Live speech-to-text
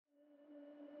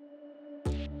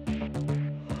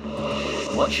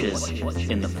Watchers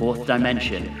in the Fourth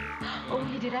Dimension. Oh,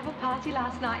 you did have a party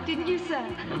last night, didn't you, sir?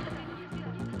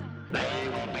 They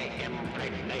will be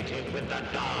impregnated with the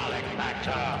Dalek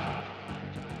factor.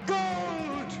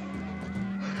 Gold!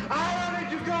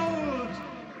 Ionic gold!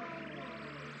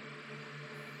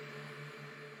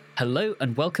 Hello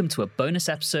and welcome to a bonus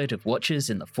episode of Watchers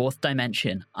in the Fourth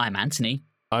Dimension. I'm Anthony.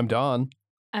 I'm Don.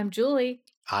 I'm Julie.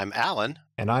 I'm Alan.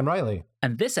 And I'm Riley.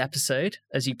 And this episode,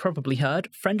 as you probably heard,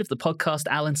 friend of the podcast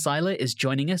Alan Seiler is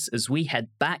joining us as we head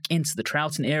back into the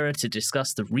Troughton era to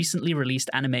discuss the recently released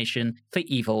animation for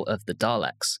Evil of the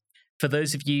Daleks. For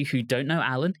those of you who don't know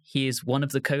Alan, he is one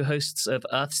of the co-hosts of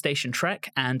Earth Station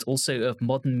Trek and also of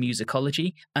Modern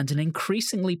Musicology, and an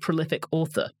increasingly prolific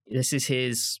author. This is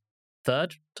his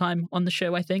third time on the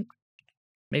show, I think.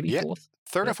 Maybe fourth.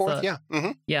 Third or fourth, yeah.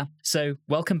 Mm-hmm. Yeah. So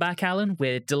welcome back, Alan.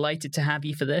 We're delighted to have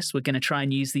you for this. We're going to try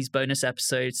and use these bonus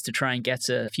episodes to try and get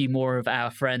a few more of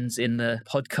our friends in the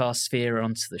podcast sphere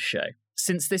onto the show.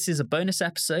 Since this is a bonus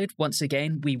episode, once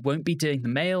again, we won't be doing the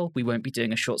mail, we won't be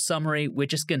doing a short summary, we're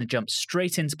just going to jump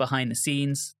straight into behind the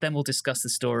scenes, then we'll discuss the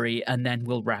story, and then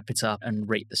we'll wrap it up and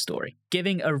rate the story.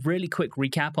 Giving a really quick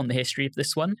recap on the history of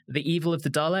this one, The Evil of the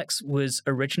Daleks was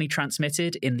originally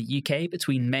transmitted in the UK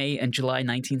between May and July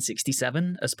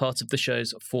 1967 as part of the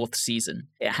show's fourth season.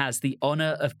 It has the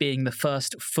honour of being the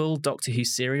first full Doctor Who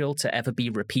serial to ever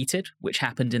be repeated, which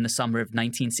happened in the summer of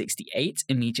 1968,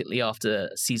 immediately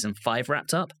after season 5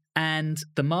 wrapped up, and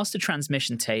the master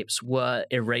transmission tapes were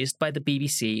erased by the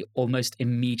BBC almost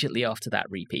immediately after that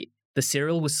repeat. The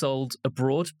serial was sold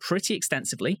abroad pretty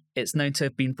extensively. It's known to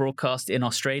have been broadcast in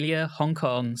Australia, Hong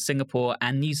Kong, Singapore,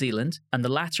 and New Zealand, and the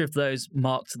latter of those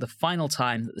marked the final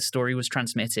time that the story was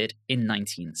transmitted in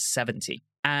 1970.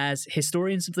 As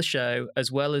historians of the show,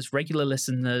 as well as regular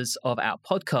listeners of our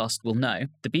podcast will know,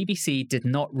 the BBC did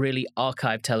not really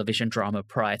archive television drama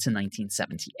prior to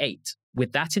 1978.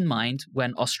 With that in mind,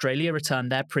 when Australia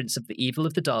returned their prints of The Evil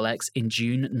of the Daleks in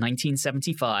June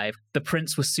 1975, the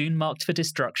prints were soon marked for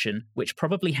destruction, which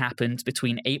probably happened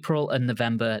between April and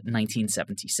November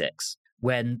 1976.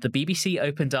 When the BBC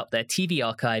opened up their TV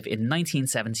archive in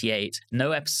 1978,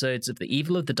 no episodes of The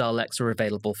Evil of the Daleks were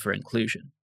available for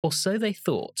inclusion. Or so they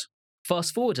thought.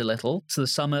 Fast forward a little to the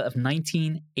summer of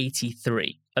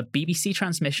 1983. A BBC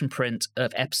transmission print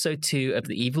of episode 2 of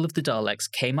The Evil of the Daleks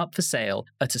came up for sale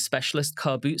at a specialist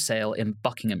car boot sale in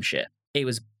Buckinghamshire. It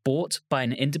was bought by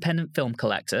an independent film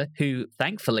collector who,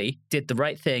 thankfully, did the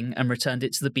right thing and returned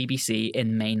it to the BBC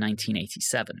in May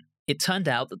 1987. It turned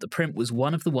out that the print was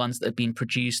one of the ones that had been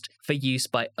produced for use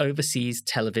by overseas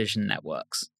television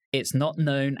networks. It's not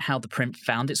known how the print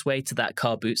found its way to that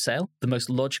car boot sale. The most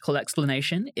logical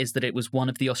explanation is that it was one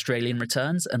of the Australian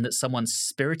returns and that someone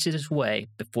spirited it away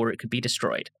before it could be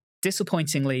destroyed.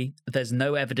 Disappointingly, there's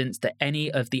no evidence that any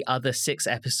of the other 6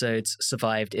 episodes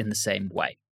survived in the same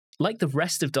way. Like the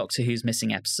rest of Doctor Who's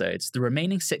missing episodes, the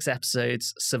remaining 6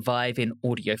 episodes survive in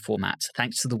audio format,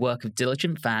 thanks to the work of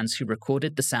diligent fans who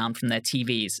recorded the sound from their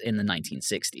TVs in the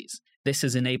 1960s. This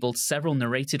has enabled several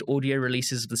narrated audio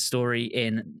releases of the story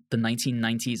in the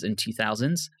 1990s and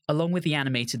 2000s, along with the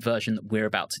animated version that we're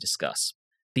about to discuss.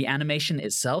 The animation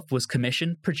itself was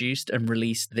commissioned, produced, and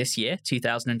released this year,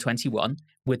 2021,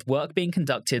 with work being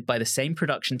conducted by the same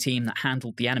production team that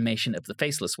handled the animation of The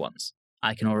Faceless Ones.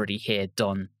 I can already hear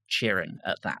Don cheering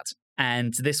at that.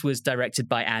 And this was directed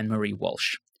by Anne-Marie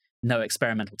Walsh. No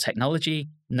experimental technology,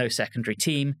 no secondary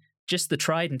team, just the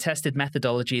tried and tested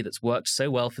methodology that's worked so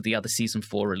well for the other Season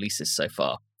 4 releases so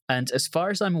far. And as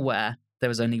far as I'm aware, there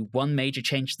was only one major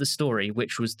change to the story,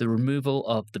 which was the removal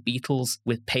of the Beatles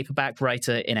with paperback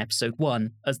writer in Episode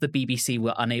 1, as the BBC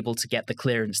were unable to get the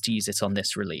clearance to use it on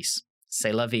this release.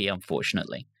 C'est la vie,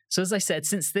 unfortunately. So as I said,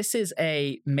 since this is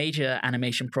a major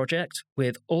animation project,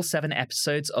 with all 7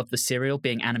 episodes of the serial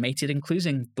being animated,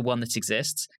 including the one that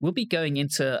exists, we'll be going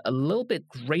into a little bit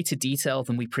greater detail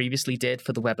than we previously did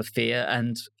for The Web of Fear,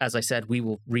 and as I said, we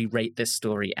will re-rate this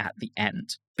story at the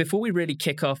end. Before we really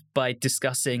kick off by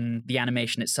discussing the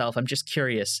animation itself, I'm just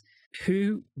curious,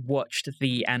 who watched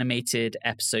the animated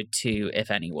episode 2,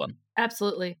 if anyone?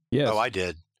 Absolutely. Yes. Oh, I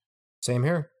did. Same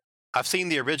here. I've seen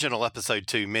the original episode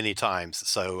 2 many times,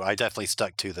 so I definitely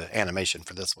stuck to the animation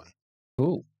for this one.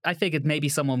 Cool. I figured maybe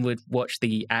someone would watch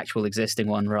the actual existing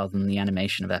one rather than the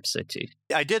animation of episode 2.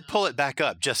 I did pull it back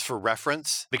up just for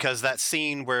reference, because that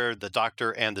scene where the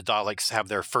Doctor and the Daleks have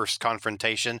their first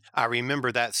confrontation, I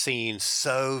remember that scene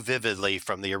so vividly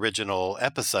from the original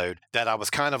episode that I was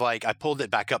kind of like, I pulled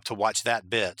it back up to watch that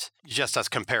bit, just as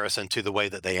comparison to the way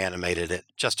that they animated it,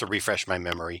 just to refresh my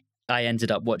memory. I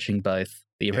ended up watching both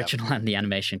the original and the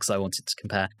animation because I wanted to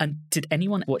compare. And did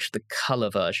anyone watch the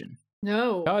color version?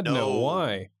 No. God, no. No.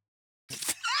 Why?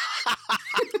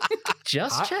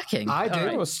 Just checking. I did. All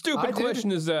right. What a stupid I did.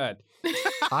 question is that?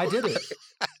 I did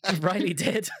it. Riley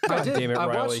did. I did. damn it, I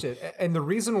Riley. watched it. And the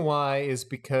reason why is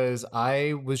because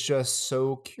I was just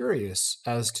so curious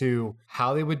as to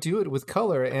how they would do it with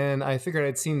color. And I figured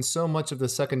I'd seen so much of the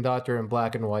Second Doctor in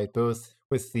black and white, both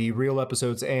with the real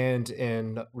episodes and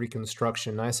in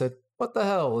reconstruction. I said, what the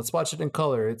hell? Let's watch it in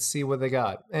color. Let's see what they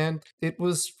got. And it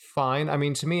was fine. I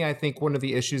mean, to me, I think one of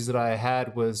the issues that I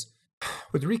had was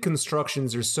with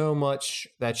reconstructions, there's so much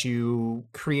that you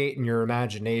create in your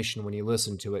imagination when you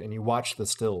listen to it and you watch the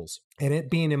stills. And it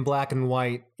being in black and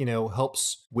white,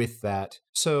 helps with that.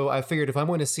 So I figured if I'm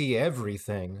going to see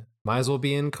everything, might as well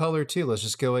be in color too. Let's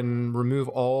just go and remove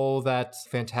all that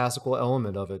fantastical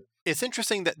element of it. It's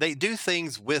interesting that they do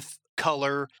things with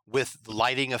color, with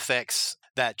lighting effects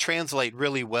that translate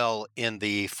really well in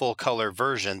the full color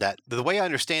version. That the way I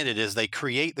understand it is they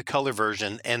create the color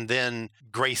version and then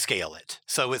grayscale it.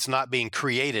 So it's not being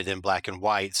created in black and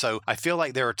white. So I feel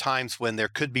like there are times when there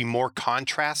could be more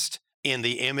contrast in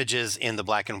the images in the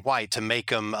black and white to make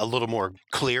them a little more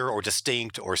clear or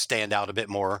distinct or stand out a bit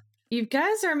more. You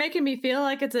guys are making me feel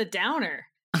like it's a downer.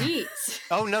 Jeez.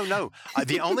 Oh, no.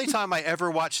 The only time I ever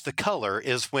watched the color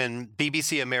is when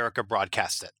BBC America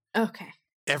broadcast it. Okay.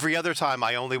 Every other time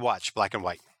I only watch black and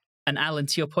white. And Alan,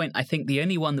 to your point, I think the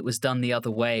only one that was done the other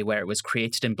way, where it was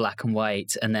created in black and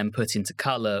white and then put into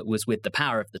color, was with The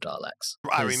Power of the Daleks.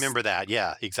 I remember that.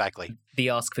 Yeah, exactly. The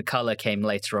ask for color came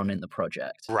later on in the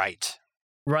project. Right.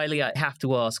 Riley, I have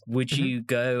to ask, would you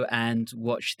go and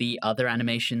watch the other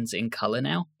animations in color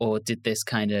now? Or did this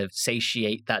kind of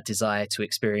satiate that desire to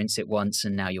experience it once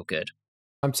and now you're good?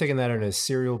 I'm taking that on a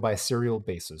serial by serial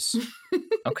basis.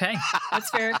 Okay. That's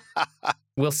fair.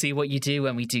 We'll see what you do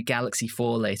when we do Galaxy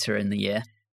 4 later in the year.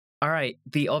 All right,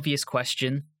 the obvious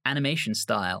question, animation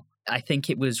style. I think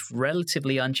it was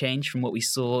relatively unchanged from what we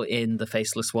saw in The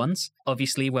Faceless Ones.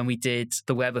 Obviously, when we did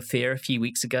The Web of Fear a few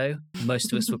weeks ago,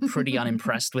 most of us were pretty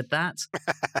unimpressed with that.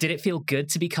 Did it feel good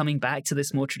to be coming back to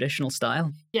this more traditional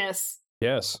style? Yes.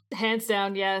 Yes. Hands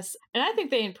down, yes. And I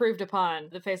think they improved upon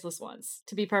The Faceless Ones,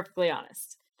 to be perfectly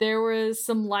honest. There was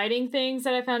some lighting things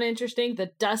that I found interesting.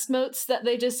 The dust motes that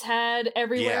they just had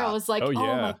everywhere. Yeah. I was like, Oh, oh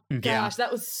yeah. my gosh,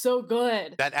 that was so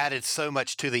good. That added so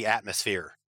much to the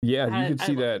atmosphere. Yeah, I- you could I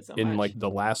see love that it so in much. like the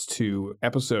last two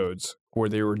episodes where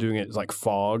they were doing it as like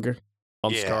fog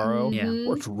on Yeah. Skaro. Yeah. Mhm.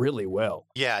 Worked really well.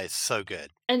 Yeah, it's so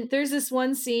good. And there's this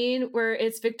one scene where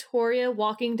it's Victoria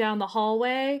walking down the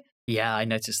hallway, Yeah, I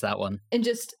noticed that one. and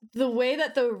just the way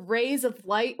that the rays of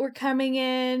light were coming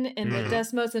in and the Mhm.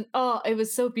 dust motes, and it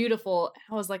was so beautiful.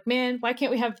 I was like, man, why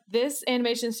can't we have this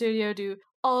animation studio do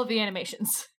all of the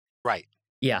animations? Right.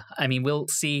 Yeah, I mean, we'll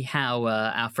see how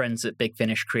our friends at Big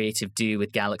Finish Creative do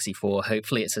with Galaxy 4.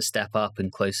 Hopefully it's a step up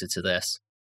and closer to this.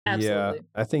 Absolutely. Yeah,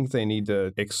 I think they need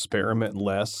to experiment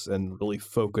less and really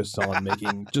focus on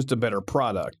making just a better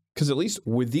product. Because at least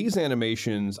with these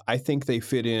animations, I think they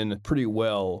fit in pretty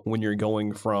well when you're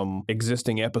going from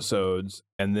existing episodes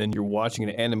and then you're watching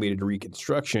an animated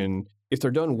reconstruction. If they're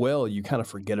done well, you kind of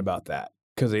forget about that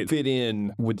because they fit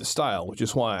in with the style, which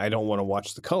is why I don't want to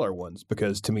watch the color ones,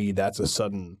 because to me, that's a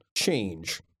sudden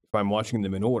change if I'm watching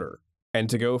them in order. And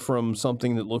to go from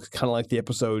something that looks kind of like the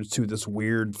episodes to this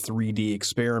weird 3D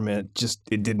experiment,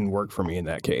 it didn't work for me in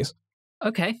that case.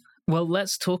 Okay, well,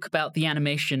 let's talk about the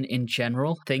animation in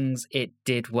general. Things it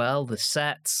did well, the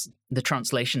sets, the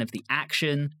translation of the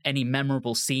action, any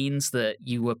memorable scenes that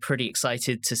you were pretty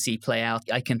excited to see play out.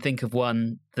 I can think of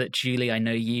one that, Julie, I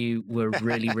know you were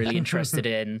really, really interested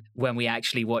in when we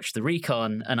actually watched the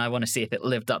recon, and I want to see if it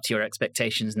lived up to your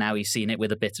expectations now you've seen it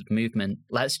with a bit of movement.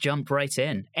 Let's jump right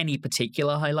in. Any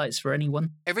particular highlights for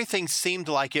anyone? Everything seemed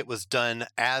like it was done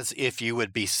as if you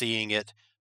would be seeing it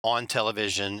on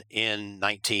television in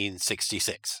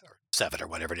 1966 or 7 or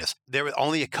whatever it is. There were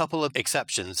only a couple of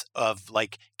exceptions of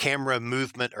like camera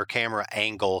movement or camera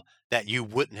angle that you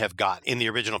wouldn't have got in the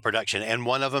original production. And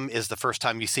one of them is the first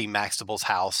time you see Maxtable's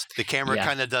house. The camera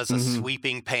kind of does a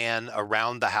sweeping pan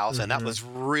around the house, and that was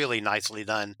really nicely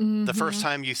done. The first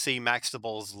time you see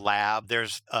Maxtable's lab,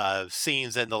 there's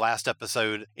scenes in the last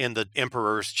episode in the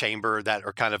Emperor's chamber that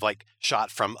are kind of like shot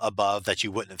from above that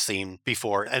you wouldn't have seen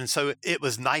before. And so it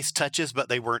was nice touches, but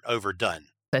they weren't overdone.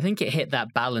 I think it hit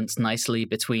that balance nicely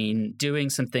between doing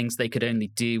some things they could only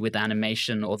do with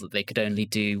animation or that they could only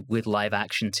do with live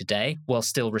action today, while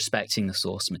still respecting the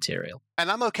source material. And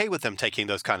I'm okay with them taking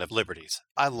those kind of liberties.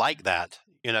 I like that,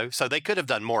 so they could have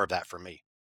done more of that for me.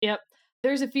 Yep.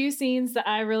 There's a few scenes that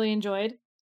I really enjoyed.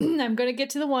 I'm going to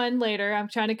get to the one later. I'm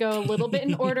trying to go a little bit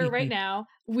in order right now.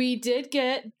 We did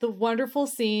get the wonderful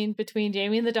scene between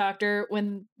Jamie and the doctor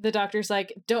when the doctor's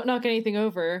like, don't knock anything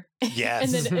over.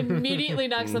 Yes. And then immediately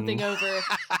knock something over.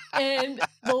 And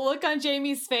the look on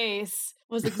Jamie's face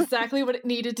was exactly what it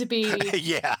needed to be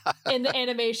Yeah. in the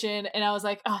animation. And I was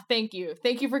like, oh, thank you.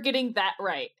 Thank you for getting that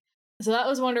right. So that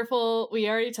was wonderful. We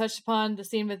already touched upon the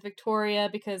scene with Victoria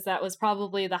because that was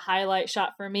probably the highlight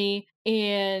shot for me.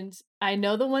 And I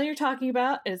know the one you're talking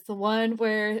about is the one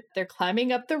where they're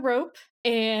climbing up the rope.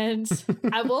 And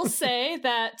I will say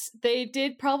that they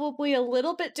did probably a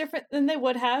little bit different than they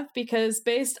would have because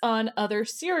based on other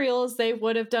serials, they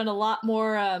would have done a lot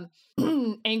more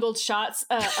angled shots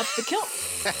up the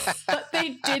kilt. But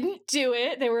they didn't do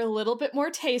it. They were a little bit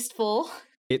more tasteful.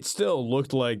 It still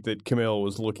looked like that Camille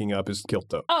was looking up his kilt,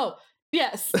 though. Oh,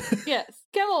 yes. Yes.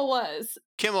 Kimmel was.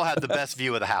 Kimmel had the best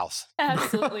view of the house.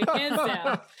 Absolutely. Hands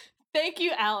down. Thank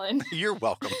you, Alan. You're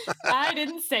welcome. I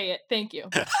didn't say it. Thank you.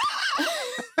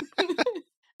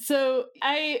 So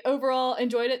I overall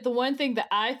enjoyed it. The one thing that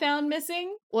I found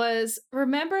missing was,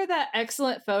 remember that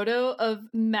excellent photo of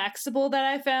Maxtible that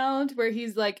I found where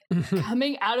he's like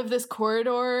coming out of this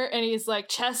corridor and he's like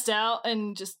chest out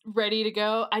and just ready to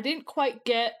go? I didn't quite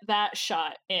get that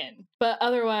shot in. But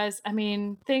otherwise, I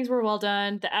mean, things were well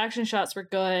done. The action shots were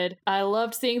good. I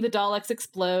loved seeing the Daleks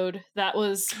explode. That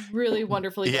was really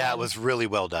wonderfully done. Yeah, it was really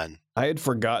well done. I had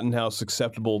forgotten how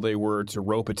susceptible they were to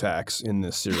rope attacks in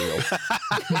this serial.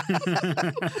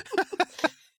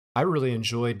 I really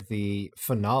enjoyed the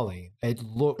finale. It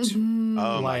looked Oh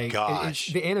my like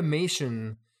gosh. the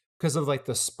animation, because of like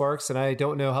the sparks, and I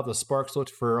don't know how the sparks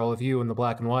looked for all of you in the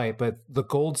black and white, but the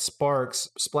gold sparks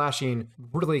splashing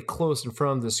really close in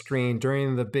front of the screen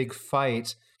during the big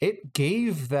fight, it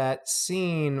gave that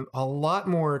scene a lot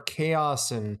more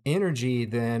chaos and energy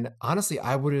than honestly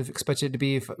I would have expected it to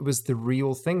be if it was the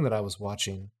real thing that I was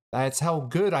watching. That's how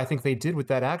good I think they did with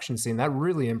that action scene. That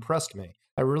really impressed me.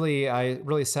 I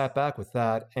really sat back with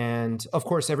that. And of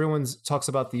course, everyone talks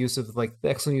about the use of like the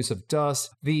excellent use of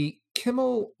dust. The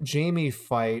Kimmel Jamie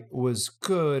fight was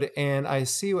good, and I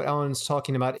see what Alan's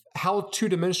talking about. How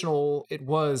two-dimensional it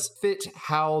was fit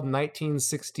how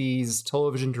 1960s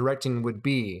television directing would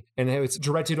be, and it's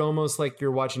directed almost like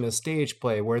you're watching a stage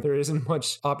play where there isn't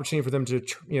much opportunity for them to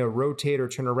rotate or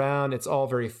turn around. It's all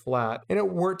very flat, and it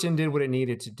worked and did what it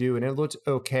needed to do, and it looked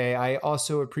okay. I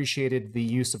also appreciated the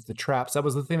use of the traps. That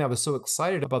was the thing that was so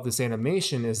excited about this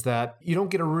animation, is that you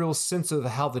don't get a real sense of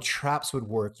how the traps would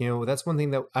work. That's one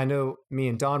thing that I know me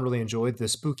and Don really enjoyed, the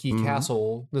spooky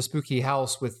castle, the spooky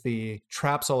house with the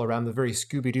traps all around, the very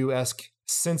Scooby-Doo-esque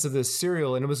sense of this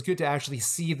serial. And it was good to actually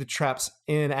see the traps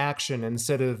in action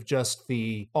instead of just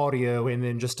the audio and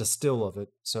then just a still of it.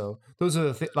 So those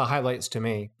are the highlights to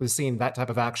me, was seeing that type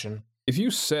of action. If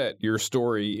you set your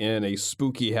story in a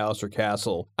spooky house or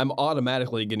castle, I'm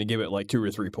automatically going to give it like 2 or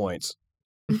 3 points.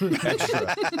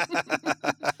 Extra.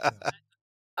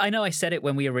 I know I said it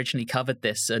when we originally covered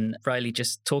this, and Riley,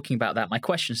 just talking about that, my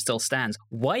question still stands.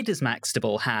 Why does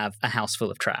Maxtible have a house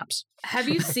full of traps? Have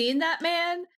you seen that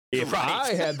man? If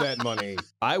I had that money,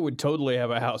 I would totally have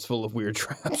a house full of weird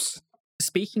traps.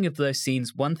 Speaking of those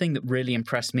scenes, one thing that really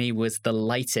impressed me was the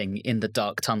lighting in the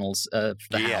dark tunnels of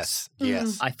the house.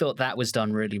 Yes. I thought that was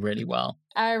done really, really well.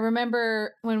 I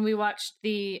remember when we watched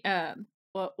the,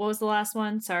 what was the last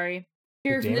one? Sorry.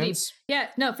 Fury from the Deep. Yeah,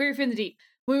 no, Fury from the Deep.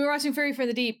 We were watching Fury from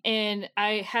the Deep, and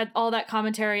I had all that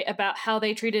commentary about how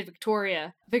they treated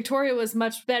Victoria. Victoria was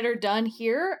much better done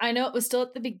here. I know it was still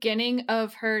at the beginning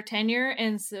of her tenure,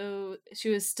 and so she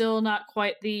was still not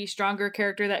quite the stronger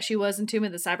character that she was in Tomb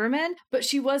of the Cybermen, but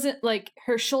she wasn't like,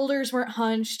 her shoulders weren't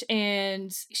hunched,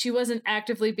 and she wasn't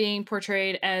actively being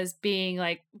portrayed as being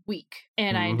like weak,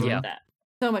 and I enjoyed that.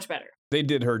 So much better. They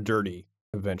did her dirty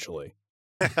eventually.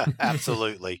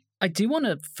 Absolutely. I do want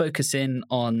to focus in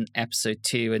on episode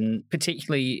 2, and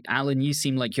particularly, Alan, you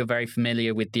seem like you're very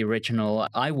familiar with the original.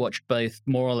 I watched both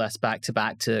more or less back to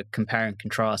back to compare and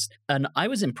contrast, and I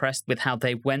was impressed with how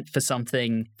they went for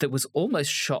something that was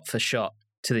almost shot for shot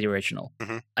to the original.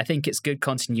 Mm-hmm. I think it's good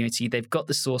continuity. They've got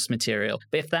the source material,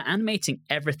 but if they're animating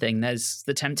everything, there's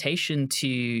the temptation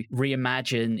to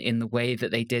reimagine in the way that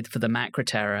they did for the Macra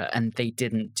Terror, and they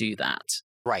didn't do that.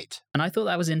 Right. And I thought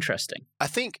that was interesting. I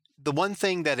think the one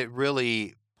thing that it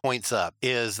really points up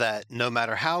is that no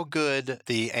matter how good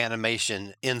the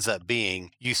animation ends up being,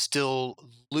 you still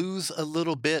lose a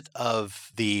little bit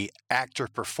of the actor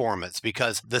performance,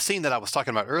 because the scene that I was talking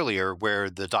about earlier where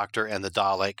the Doctor and the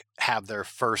Dalek have their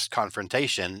first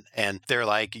confrontation and they're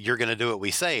like, you're going to do what we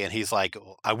say. And he's like,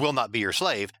 I will not be your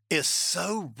slave, is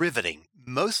so riveting.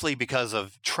 mostly because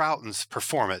of Troughton's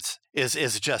performance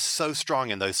is just so strong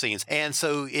in those scenes. And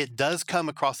so it does come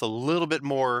across a little bit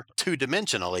more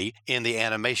two-dimensionally in the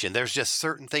animation. There's just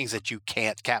certain things that you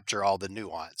can't capture all the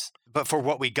nuance. But for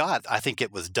what we got, I think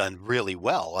it was done really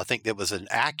well. I think it was an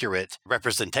accurate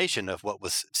representation of what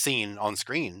was seen on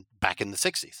screen back in the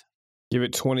 60s. Give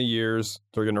it 20 years.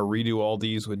 They're going to redo all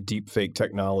these with deep fake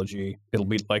technology. It'll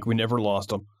be like we never lost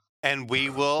them. And we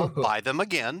will buy them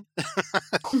again.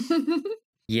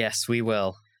 Yes, we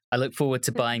will. I look forward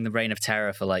to buying the Reign of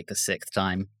Terror for like the 6th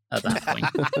time at that point.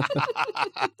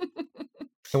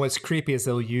 And what's creepy is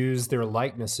they'll use their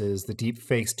likenesses, the deep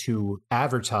fakes, to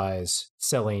advertise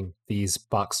selling these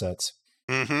box sets.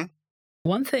 Mm-hmm.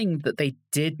 One thing that they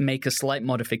did make a slight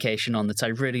modification on that I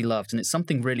really loved, and it's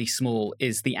something really small,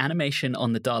 is the animation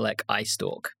on the Dalek eye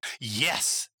stalk.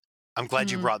 Yes. I'm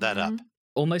glad you brought that up.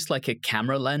 Almost like a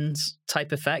camera lens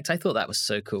type effect. I thought that was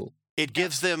so cool. It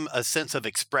gives them a sense of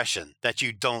expression that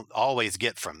you don't always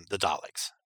get from the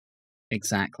Daleks.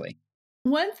 Exactly.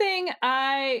 One thing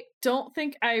I don't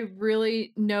think I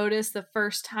really noticed the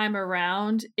first time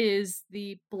around is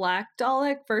the black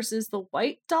Dalek versus the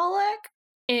white Dalek.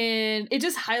 And it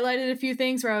just highlighted a few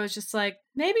things where I was just like,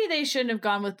 maybe they shouldn't have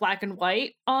gone with black and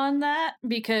white on that,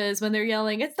 because when they're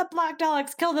yelling, it's the black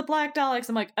Daleks, kill the black Daleks,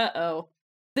 I'm like, uh-oh.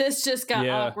 This just got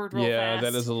awkward real fast. Yeah,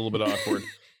 that is a little bit awkward.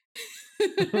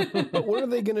 But what are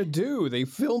they going to do? They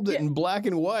filmed it in black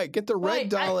and white. Get the red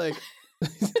Dalek.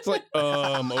 It's like,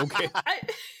 okay.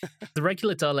 The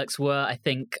regular Daleks were, I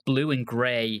think, blue and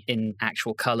grey in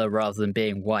actual color rather than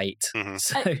being white. Mm-hmm.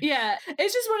 So yeah,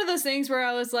 it's just one of those things where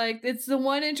I was like, it's the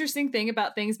one interesting thing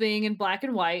about things being in black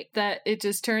and white, that it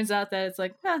just turns out that it's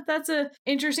like, that's a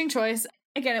interesting choice.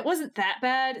 Again, it wasn't that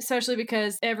bad, especially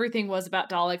because everything was about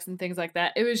Daleks and things like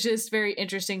that. It was just very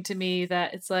interesting to me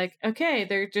that it's like, okay,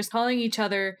 they're just calling each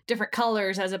other different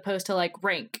colors as opposed to like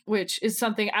rank, which is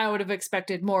something I would have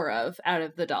expected more of out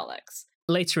of the Daleks.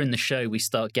 Later in the show, we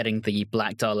start getting the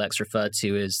black Daleks referred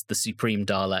to as the Supreme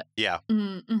Dalek. Yeah.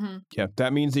 Mm-hmm. Yeah,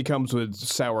 that means he comes with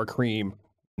sour cream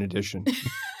in addition.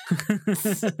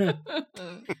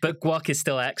 But guac is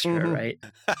still extra, right?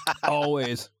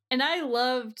 Always. And I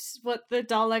loved what the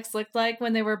Daleks looked like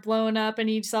when they were blown up and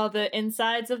you saw the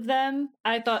insides of them.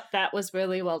 I thought that was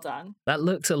really well done. That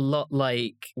looked a lot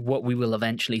like what we will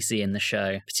eventually see in the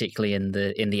show, particularly in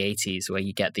the 80s, where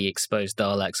you get the exposed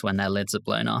Daleks when their lids are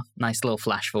blown off. Nice little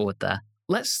flash forward there.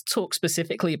 Let's talk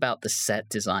specifically about the set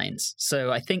designs.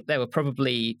 So I think there were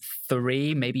probably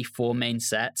 3, maybe 4 main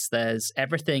sets. There's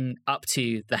everything up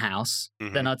to the house.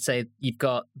 Mm-hmm. Then I'd say you've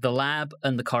got the lab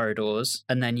and the corridors,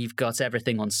 and then you've got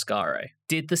everything on Skaro.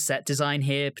 Did the set design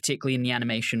here, particularly in the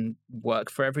animation, work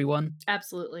for everyone?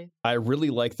 Absolutely. I really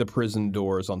like the prison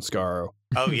doors on Skaro.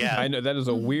 Oh, yeah. I know that is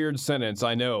a weird sentence,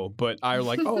 I know, but I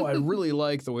like, I really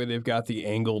like the way they've got the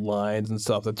angled lines and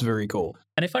stuff. That's very cool.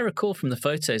 And if I recall from the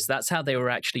photos, that's how they were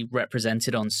actually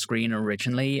represented on screen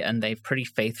originally, and they've pretty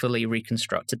faithfully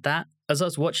reconstructed that. As I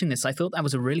was watching this, I thought that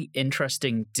was a really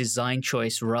interesting design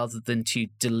choice rather than to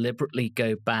deliberately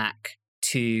go back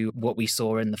to what we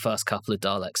saw in the first couple of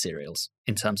Dalek serials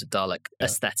in terms of Dalek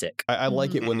aesthetic. I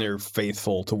like it when they're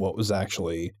faithful to what was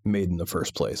actually made in the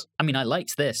first place. I mean, I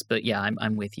liked this, but yeah,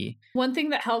 I'm with you. One thing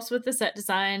that helps with the set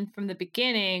design from the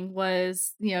beginning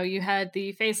was, you had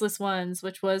the faceless ones,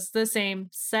 which was the same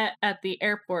set at the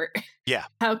airport. Yeah.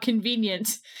 How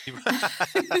convenient.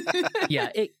 Yeah,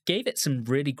 it gave it some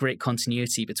really great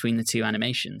continuity between the two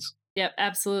animations. Yep,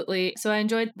 absolutely. So I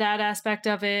enjoyed that aspect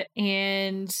of it.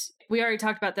 And we already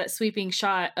talked about that sweeping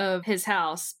shot of his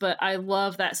house, but I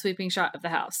love that sweeping shot of the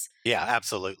house. Yeah,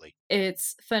 absolutely.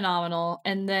 It's phenomenal.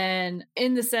 And then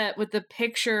in the set with the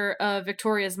picture of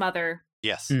Victoria's mother.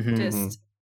 Yes. Mm-hmm. Just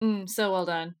so well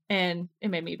done. And it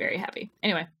made me very happy.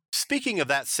 Anyway. Speaking of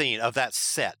that scene, of that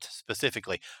set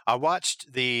specifically, I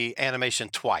watched the animation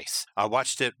twice. I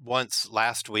watched it once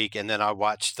last week, and then I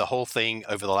watched the whole thing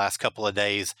over the last couple of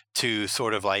days to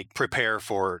sort of like prepare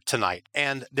for tonight.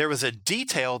 And there was a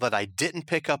detail that I didn't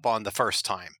pick up on the first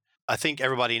time. I think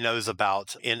everybody knows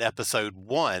about in episode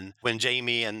 1 when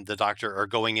Jamie and the doctor are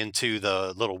going into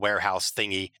the little warehouse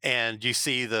thingy and you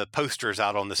see the posters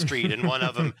out on the street and one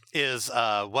of them is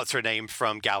what's her name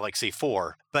from Galaxy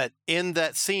 4. But in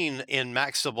that scene in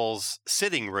Maxible's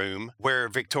sitting room where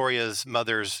Victoria's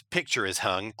mother's picture is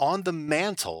hung, on the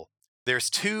mantle, there's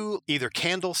 2 either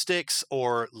candlesticks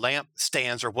or lamp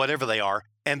stands or whatever they are,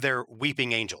 and they're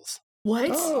weeping angels.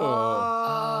 What?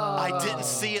 I didn't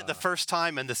see it the first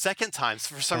time, and the second time,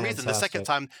 for some reason, the second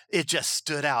time, it just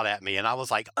stood out at me. And I was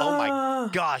like, oh my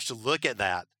gosh, look at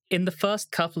that. In the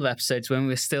first couple of episodes, when we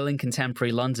were still in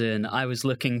contemporary London, I was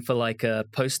looking for like a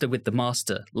poster with the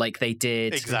master, like they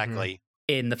did Exactly.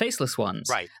 in the Faceless ones.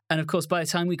 Right. And of course, by the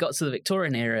time we got to the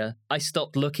Victorian era, I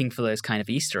stopped looking for those kind of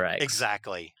Easter eggs.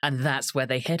 Exactly. And that's where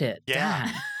they hit it. Yeah.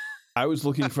 Damn. I was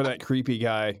looking for that creepy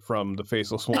guy from the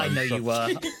Faceless One. I know you were.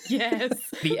 Yes.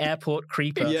 The airport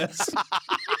creeper. Yes.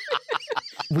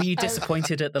 Were you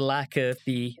disappointed at the lack of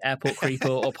the airport creeper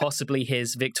or possibly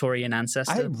his Victorian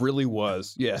ancestor? I really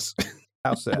was. Yes.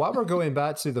 How sad. While we're going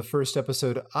back to the first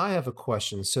episode, I have a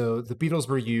question. So the Beatles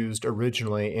were used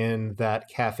originally in that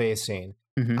cafe scene.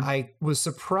 Mhm. I was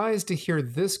surprised to hear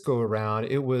this go around.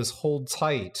 It was Hold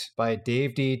Tight by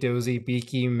Dave D, Dozy,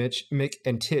 Beaky, Mitch, Mick,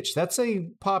 and Titch. That's a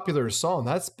popular song.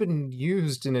 That's been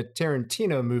used in a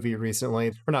Tarantino movie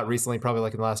recently. Or not recently, probably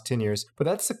like in the last 10 years. But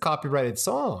that's a copyrighted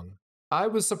song. I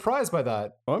was surprised by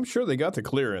that. Oh, I'm sure they got the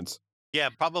clearance. Yeah,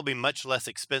 probably much less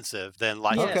expensive than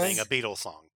licensing a Beatles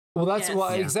song. Well, that's Yes.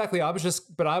 well, Yeah. exactly. I was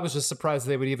just surprised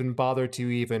they would even bother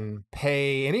to even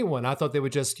pay anyone. I thought they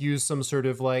would just use some sort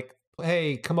of like,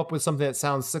 hey, come up with something that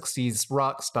sounds 60s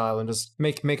rock style and just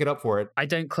make it up for it. I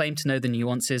don't claim to know the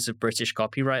nuances of British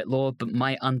copyright law, but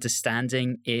my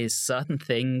understanding is certain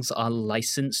things are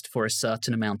licensed for a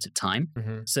certain amount of time.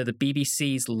 Mhm. So the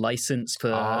BBC's license for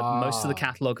most of the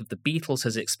catalogue of the Beatles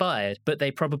has expired, but they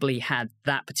probably had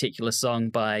that particular song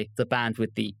by the band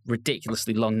with the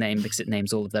ridiculously long name because it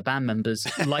names all of their band members,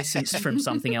 licensed from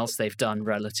something else they've done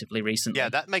relatively recently. Yeah,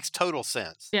 that makes total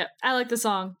sense. Yeah, I like the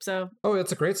song, so Oh,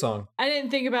 it's a great song. I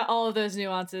didn't think about all of those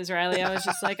nuances, Riley. I was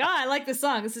just like, I like the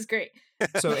song. This is great.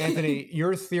 So, Anthony,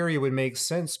 your theory would make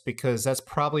sense because that's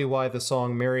probably why the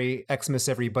song Merry Xmas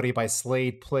Everybody by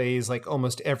Slade plays like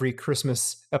almost every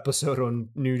Christmas episode on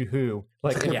New Who,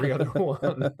 like every other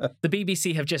one. The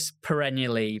BBC have just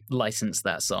perennially licensed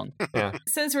that song. Yeah.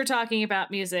 Since we're talking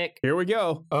about music, Here we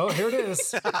go. Oh, here it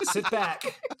is. Sit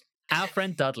back. Our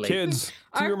friend Dudley. Kids, do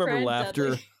Our you remember friend laughter?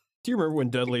 Dudley. Do you remember when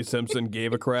Dudley Simpson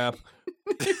gave a crap?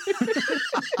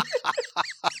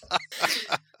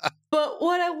 But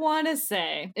what I want to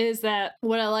say is that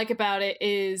what I like about it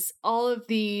is all of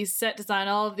these set design,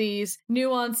 all of these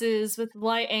nuances with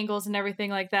light angles and everything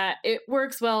like that. It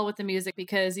works well with the music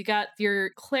because you got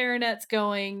your clarinets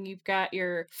going, you've got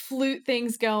your flute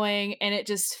things going, and it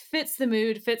just fits the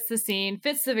mood, fits the scene,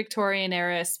 fits the Victorian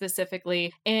era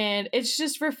specifically. And it's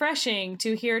just refreshing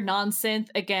to hear non-synth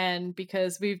again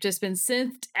because we've just been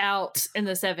synthed out in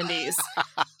the 70s.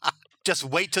 Just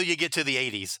wait till you get to the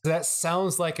 80s. That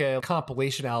sounds like a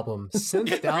compilation album.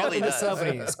 Synthed It out really in the does.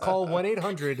 70s. Call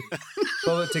 1-800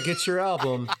 to get your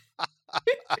album.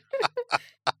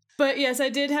 But yes, I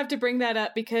did have to bring that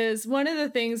up because one of the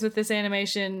things with this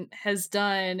animation has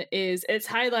done is it's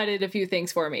highlighted a few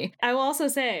things for me. I will also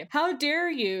say, how dare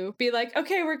you be like,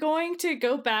 okay, we're going to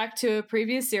go back to a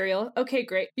previous serial. Okay,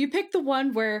 great. You picked the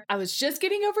one where I was just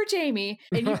getting over Jamie,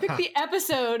 and you picked the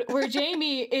episode where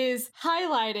Jamie is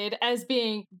highlighted as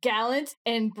being gallant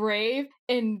and brave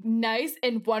and nice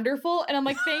and wonderful. And I'm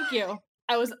like, thank you.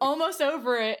 I was almost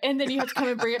over it, and then you have to come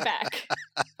and bring it back.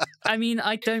 I mean,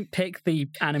 I don't pick the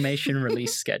animation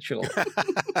release schedule.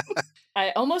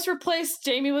 I almost replaced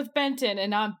Jamie with Benton,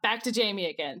 and now I'm back to Jamie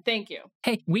again. Thank you.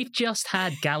 Hey, we've just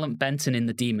had Gallant Benton in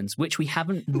the Demons, which we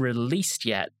haven't released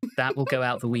yet. That will go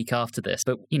out the week after this.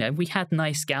 But, you know, we had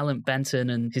nice Gallant Benton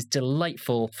and his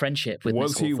delightful friendship with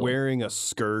Was Miss he Hawthorne. wearing a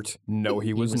skirt? No,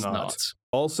 he was not.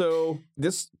 Also,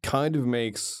 this kind of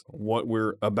makes what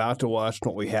we're about to watch and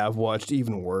what we have watched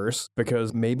even worse,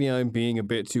 because maybe I'm being a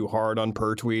bit too hard on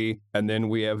Pertwee, and then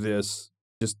we have this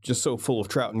just so full of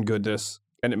trout and goodness,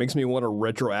 and it makes me want to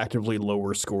retroactively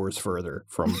lower scores further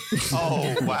from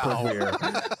Oh, wow.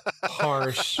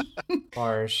 Pertwee.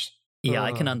 Harsh. Yeah,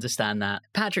 I can understand that.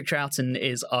 Patrick Troughton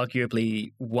is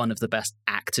arguably one of the best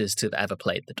actors to have ever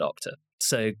played the Doctor.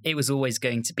 So it was always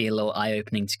going to be a little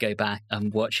eye-opening to go back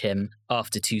and watch him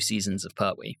after 2 seasons of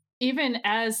Pertwee. Even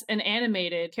as an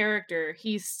animated character,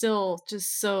 he's still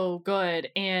just so good.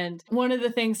 And one of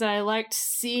the things that I liked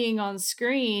seeing on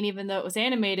screen, even though it was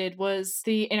animated, was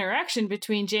the interaction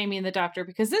between Jamie and the Doctor,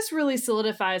 because this really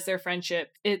solidifies their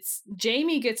friendship. It's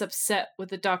Jamie gets upset with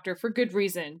the Doctor for good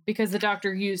reason, because the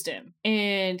Doctor used him.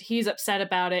 And he's upset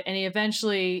about it. And he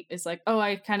eventually is like, oh,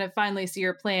 I kind of finally see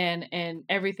your plan and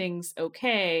everything's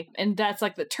okay. And that's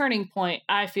like the turning point,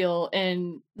 I feel,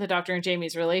 in the Doctor and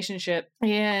Jamie's relationship.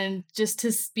 And just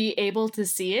to be able to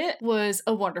see it was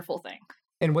a wonderful thing.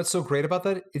 And what's so great about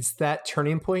that is that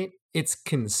turning point, it's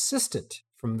consistent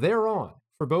from there on.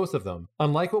 for both of them.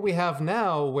 Unlike what we have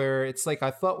now, where it's like, I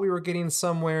thought we were getting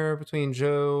somewhere between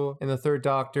Joe and the Third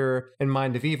Doctor and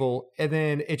Mind of Evil, and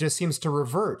then it just seems to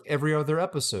revert every other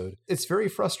episode. It's very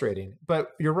frustrating.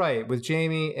 But you're right, with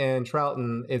Jamie and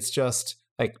Troughton, it's just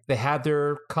like they had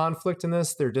their conflict in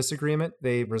this, their disagreement,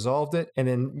 they resolved it, and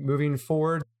then moving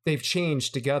forward, they've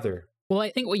changed together. Well, I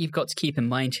think what you've got to keep in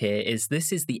mind here is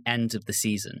this is the end of the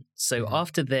season. So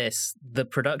after this, the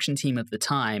production team of the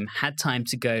time had time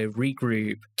to go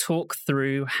regroup, talk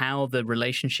through how the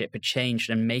relationship had changed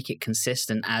and make it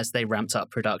consistent as they ramped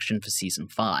up production for season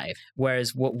 5.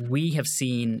 Whereas what we have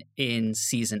seen in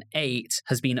season 8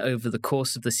 has been over the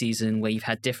course of the season where you've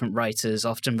had different writers,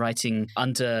 often writing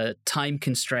under time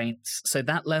constraints. So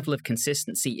that level of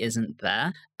consistency isn't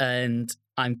there. And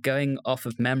I'm going off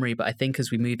of memory, but I think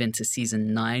as we move into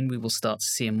season 9, we will start to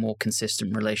see a more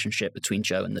consistent relationship between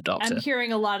Joe and the Doctor. I'm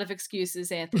hearing a lot of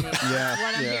excuses, Anthony. Yeah,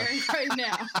 What I'm hearing right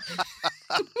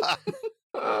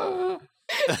now.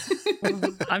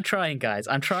 I'm trying, guys.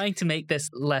 I'm trying to make this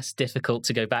less difficult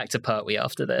to go back to Pertwee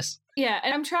after this. Yeah,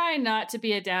 and I'm trying not to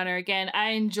be a downer again. I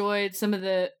enjoyed some of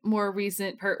the more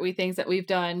recent Pertwee things that we've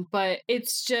done, but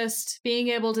it's just being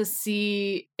able to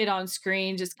see it on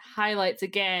screen just highlights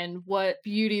again what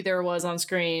beauty there was on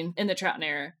screen in the Troughton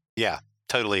era. Yeah.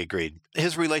 Totally agreed.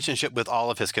 His relationship with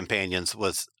all of his companions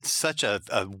was such a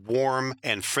warm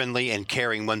and friendly and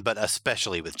caring one, but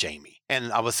especially with Jamie.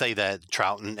 And I would say that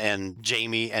Troughton and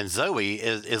Jamie and Zoe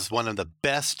is one of the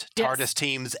best TARDIS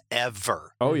teams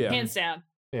ever. Oh, yeah. Hands down.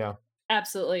 Yeah.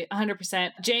 Absolutely,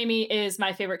 100%. Jamie is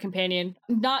my favorite companion,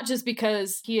 not just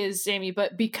because he is Jamie,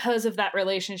 but because of that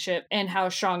relationship and how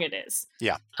strong it is.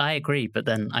 Yeah. I agree, but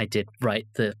then I did write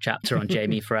the chapter on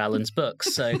Jamie for Alan's book,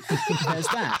 so there's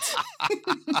that.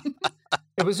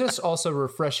 It was just also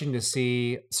refreshing to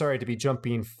see, sorry to be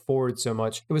jumping forward so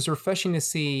much, it was refreshing to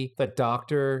see the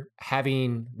Doctor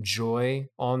having joy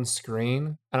on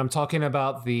screen. And I'm talking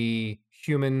about the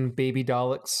human baby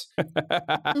Daleks.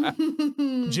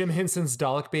 Jim Henson's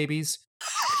Dalek babies.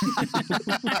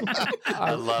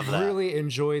 I love that. I really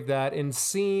enjoyed that, and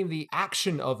seeing the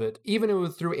action of it,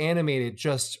 even through animated,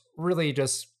 just really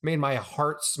just made my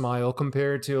heart smile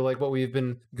compared to like what we've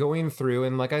been going through.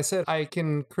 And like I said, I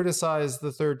can criticize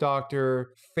the Third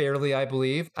Doctor fairly, I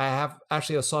believe. I have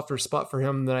actually a softer spot for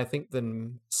him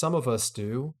than some of us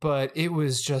do, but it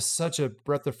was just such a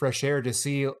breath of fresh air to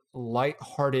see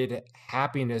lighthearted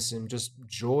happiness and just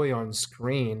joy on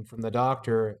screen from the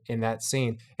Doctor in that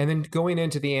scene. And then going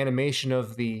into the animation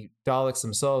of the Daleks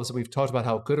themselves, we've talked about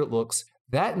how good it looks.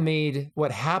 That made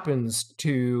what happens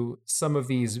to some of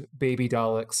these baby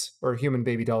Daleks, or human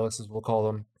baby Daleks as we'll call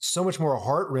them, so much more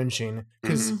heart-wrenching.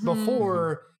 Because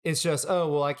before, it's just, oh,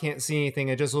 well, I can't see anything.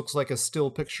 It just looks like a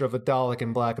still picture of a Dalek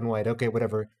in black and white. Okay,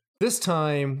 whatever. This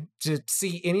time, to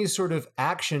see any sort of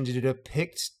action to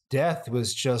depict death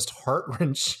was just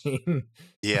heart-wrenching.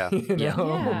 Yeah. You know? Yeah.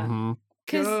 Mm-hmm.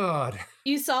 God.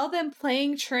 You saw them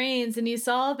playing trains and you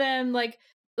saw them like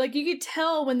you could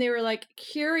tell when they were like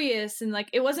curious, and like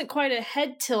it wasn't quite a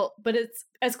head tilt, but it's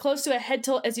as close to a head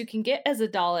tilt as you can get as a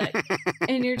Dalek.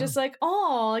 And you're just like,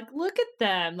 oh, like look at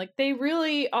them. Like they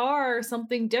really are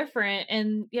something different.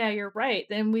 And yeah, you're right.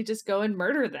 Then we just go and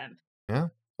murder them. Yeah.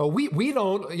 Oh, we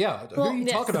don't. Yeah. Well, who are you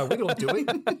yes. talking about? We don't do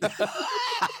it.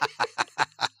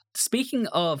 Speaking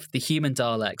of the human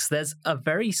Daleks, there's a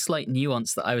very slight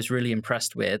nuance that I was really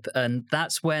impressed with, and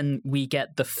that's when we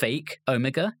get the fake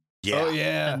Omega. Yeah. Oh,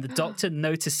 yeah. And the Doctor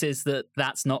notices that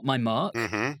that's not my mark.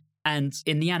 Mm-hmm. And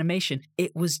in the animation,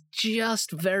 it was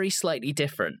just very slightly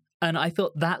different. And I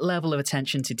thought that level of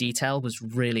attention to detail was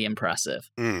really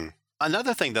impressive. Mm.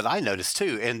 Another thing that I noticed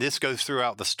too, and this goes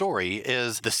throughout the story,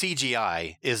 is the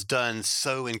CGI is done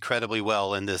so incredibly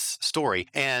well in this story.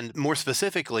 And more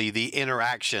specifically, the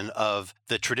interaction of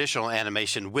the traditional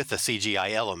animation with the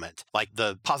CGI element, like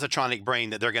the positronic brain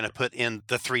that they're going to put in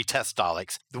the 3 test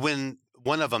Daleks. When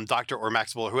one of them, Doctor or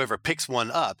Maxwell or whoever, picks one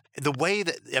up, the way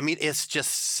that, I mean, it's just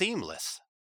seamless.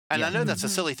 And Yeah. I know that's a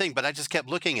silly thing, but I just kept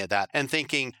looking at that and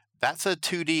thinking, that's a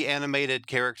 2D animated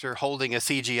character holding a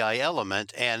CGI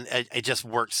element, and it just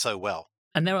worked so well.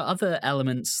 And there are other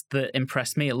elements that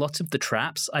impressed me. A lot of the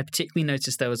traps, I particularly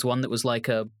noticed there was one that was like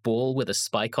a ball with a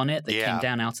spike on it that Yeah. came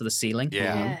down out of the ceiling.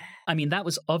 Yeah. I mean, that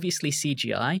was obviously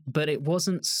CGI, but it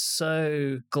wasn't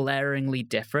so glaringly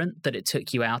different that it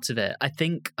took you out of it. I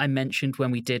think I mentioned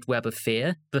when we did Web of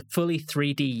Fear, the fully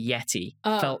 3D Yeti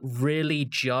felt really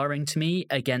jarring to me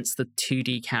against the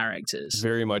 2D characters.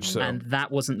 Very much so. And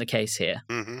that wasn't the case here.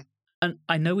 Mm-hmm. And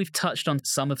I know we've touched on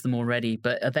some of them already,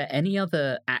 but are there any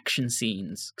other action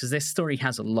scenes? Because this story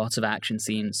has a lot of action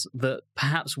scenes that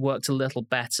perhaps worked a little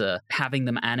better, having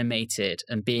them animated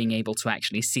and being able to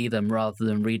actually see them rather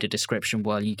than read a description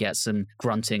while you get some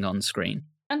grunting on screen.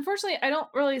 Unfortunately, I don't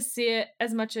really see it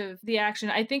as much of the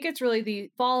action. I think it's really the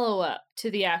follow-up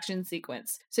to the action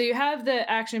sequence. So you have the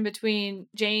action between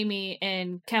Jamie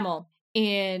and Kemmel.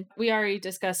 And we already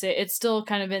discussed it. It's still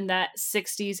kind of in that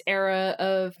 60s era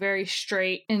of very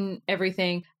straight and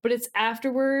everything. But it's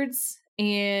afterwards,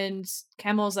 and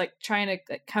Kemmel's like trying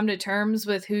to come to terms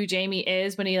with who Jamie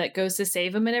is when he like goes to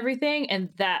save him and everything.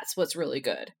 And that's what's really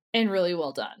good and really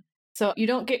well done. So you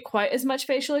don't get quite as much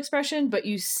facial expression, but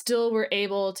you still were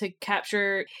able to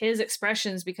capture his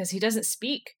expressions because he doesn't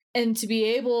speak. And to be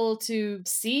able to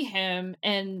see him,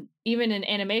 and even in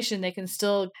animation, they can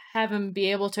still have him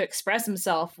be able to express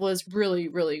himself, was really,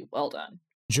 really well done.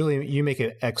 Julie, you make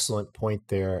an excellent point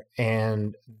there.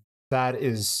 And that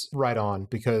is right on,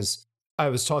 because I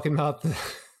was talking about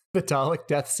the Dalek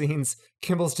death scenes.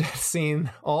 Kimball's death scene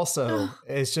also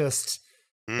is just...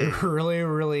 It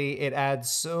really, it adds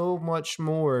so much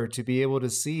more to be able to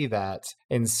see that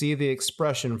and see the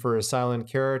expression for a silent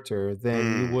character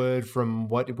than you would from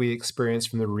what we experienced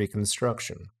from the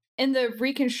reconstruction. In the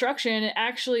reconstruction,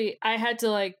 actually, I had to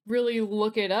like really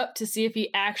look it up to see if he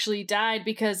actually died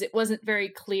because it wasn't very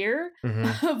clear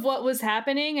of what was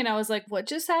happening. And I was like, what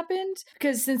just happened?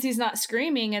 Because since he's not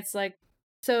screaming, it's like,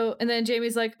 so, and then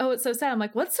Jamie's like, oh, it's so sad. I'm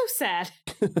like, what's so sad?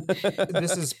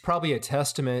 This is probably a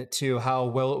testament to how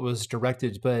well it was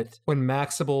directed, but when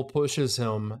Maxable pushes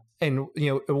him, and,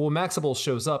 Maxable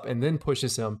shows up and then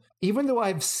pushes him, even though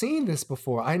I've seen this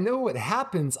before, I know what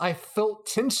happens. I felt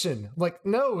tension. Like,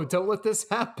 no, don't let this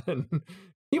happen.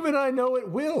 Even I know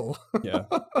it will. Yeah.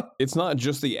 It's not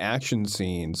just the action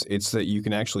scenes. It's that you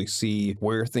can actually see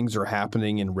where things are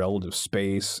happening in relative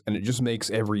space, and it just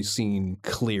makes every scene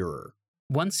clearer.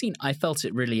 One scene I felt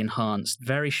it really enhanced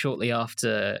very shortly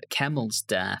after Kemmel's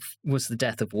death was the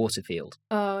death of Waterfield.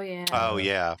 Oh, yeah. Oh,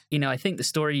 yeah. I think the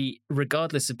story,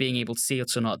 regardless of being able to see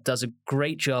it or not, does a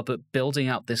great job at building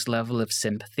up this level of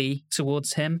sympathy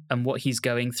towards him and what he's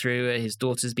going through. His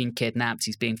daughter's been kidnapped.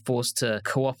 He's being forced to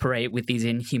cooperate with these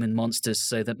inhuman monsters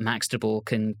so that Maxtable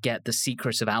can get the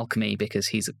secret of alchemy because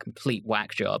he's a complete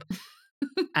whack job.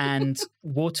 And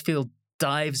Waterfield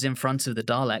dives in front of the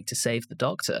Dalek to save the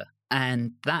Doctor.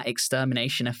 And that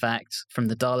extermination effect from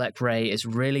the Dalek ray is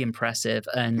really impressive.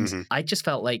 And I just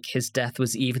felt like his death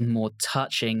was even more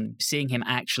touching, seeing him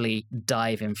actually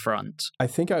dive in front. I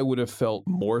think I would have felt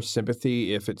more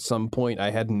sympathy if at some point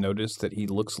I hadn't noticed that he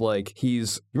looks like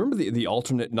he's... You remember the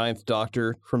alternate Ninth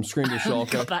Doctor from Screen to Schalke?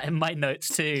 I've got that in my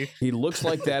notes too. He looks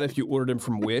like that if you ordered him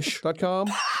from Wish.com.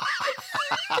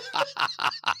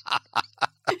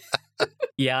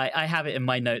 Yeah, I have it in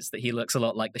my notes that he looks a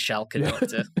lot like the Schalke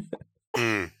Doctor.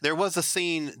 There was a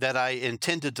scene that I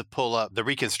intended to pull up the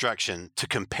reconstruction to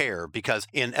compare because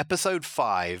in episode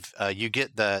 5, you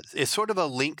get it's sort of a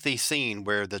lengthy scene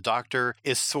where the Doctor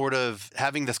is sort of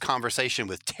having this conversation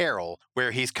with Terrell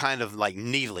where he's kind of like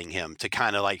needling him to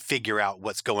kind of like figure out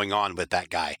what's going on with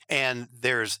that guy. And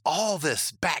there's all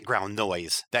this background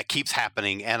noise that keeps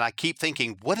happening. And I keep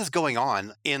thinking, what is going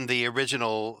on in the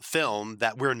original film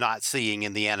that we're not seeing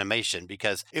in the animation?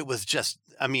 Because it was just,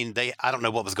 I don't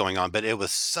know what was going on, but it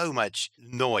was so much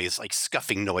noise, like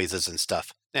scuffing noises and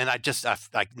stuff. And I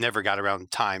never got around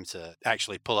time to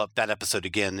actually pull up that episode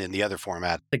again in the other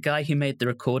format. The guy who made the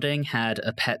recording had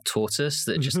a pet tortoise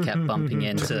that just kept bumping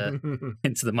into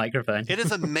the microphone. It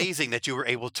is amazing that you were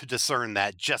able to discern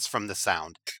that just from the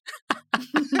sound.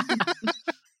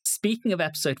 Speaking of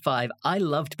episode 5, I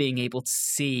loved being able to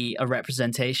see a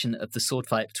representation of the sword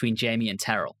fight between Jamie and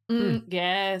Terrell.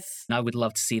 Yes. I would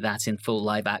love to see that in full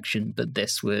live action, but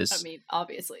this was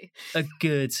obviously a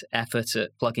good effort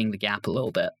at plugging the gap a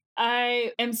little bit.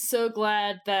 I am so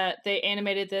glad that they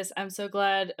animated this. I'm so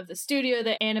glad of the studio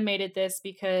that animated this,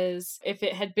 because if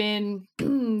it had been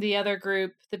the other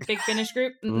group, the Big Finish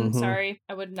group, sorry,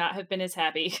 I would not have been as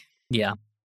happy. Yeah.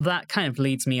 That kind of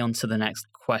leads me on to the next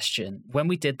question. When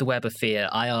we did the Web of Fear,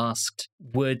 I asked,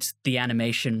 would the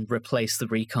animation replace the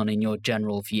recon in your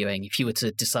general viewing if you were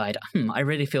to decide, I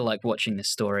really feel like watching this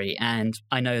story? And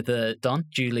I know that Don,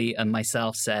 Julie, and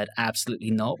myself said,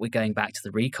 absolutely not. We're going back to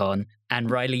the recon. And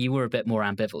Riley, you were a bit more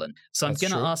ambivalent. So I'm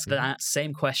going to ask that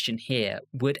same question here.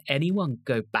 Would anyone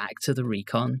go back to the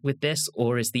recon with this,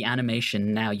 or is the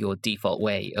animation now your default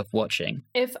way of watching?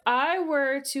 If I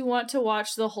were to want to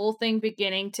watch the whole thing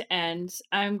beginning to end,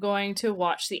 I'm going to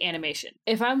watch the animation.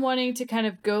 If I'm wanting to kind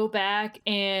of go back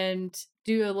and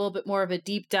do a little bit more of a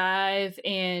deep dive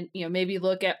and, maybe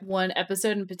look at one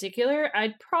episode in particular,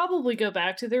 I'd probably go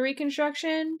back to the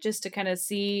reconstruction just to kind of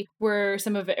see where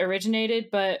some of it originated.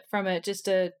 But from just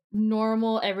a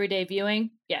normal everyday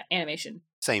viewing, yeah, animation.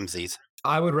 Same Z's.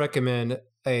 I would recommend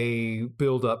a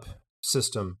build-up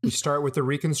system. You start with the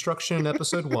reconstruction in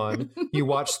episode 1, you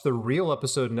watch the real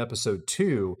episode in episode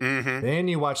 2, then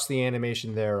you watch the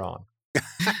animation thereon.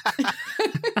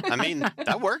 I mean,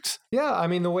 that works. Yeah, I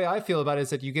mean, the way I feel about it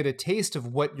is that you get a taste of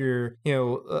what you're,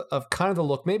 of kind of the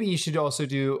look. Maybe you should also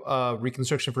do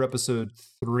reconstruction for episode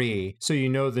 3 so you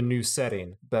know the new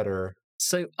setting better.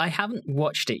 So I haven't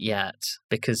watched it yet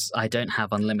because I don't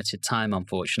have unlimited time,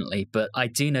 unfortunately, but I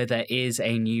do know there is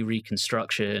a new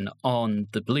reconstruction on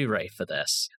the Blu-ray for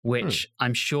this, which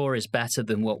I'm sure is better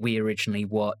than what we originally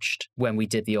watched when we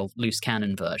did the old loose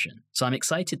cannon version. So I'm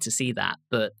excited to see that.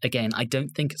 But again, I don't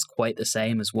think it's quite the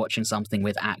same as watching something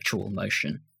with actual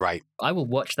motion. Right. I will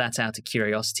watch that out of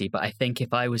curiosity, but I think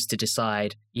if I was to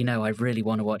decide, I really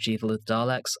want to watch Evil of the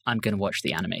Daleks, I'm going to watch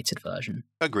the animated version.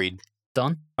 Agreed.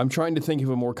 Don? I'm trying to think of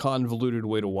a more convoluted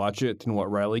way to watch it than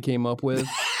what Riley came up with.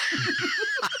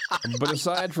 But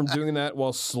aside from doing that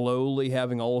while slowly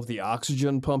having all of the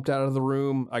oxygen pumped out of the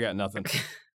room, I got nothing.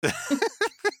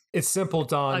 It's simple,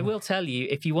 Don. I will tell you,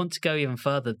 if you want to go even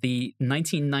further, the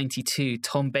 1992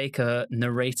 Tom Baker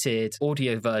narrated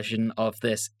audio version of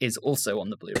this is also on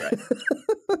the Blu-ray.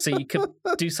 So you could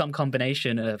do some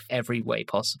combination of every way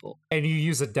possible. And you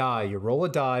use a die. You roll a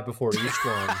die before each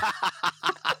one.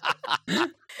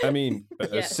 I mean, a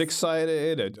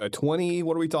 6-sided, a 20,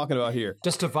 what are we talking about here?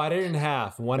 Just divide it in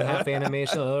half. One half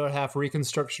animation, the other half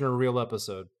reconstruction or real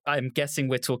episode. I'm guessing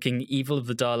we're talking Evil of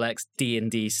the Daleks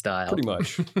D&D style. Pretty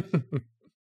much.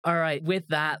 All right, with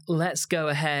that, let's go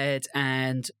ahead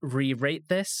and re-rate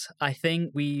this. I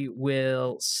think we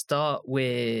will start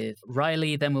with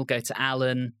Riley, then we'll go to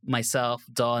Alan, myself,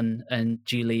 Don, and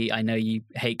Julie. I know you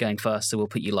hate going first, so we'll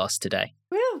put you last today.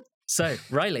 Woo! So,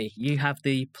 Riley, you have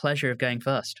the pleasure of going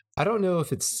first. I don't know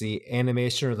if it's the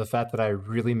animation or the fact that I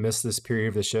really miss this period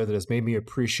of the show that has made me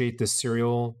appreciate this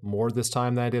serial more this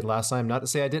time than I did last time. Not to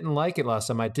say I didn't like it last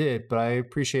time, I did, but I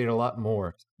appreciate it a lot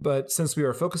more. But since we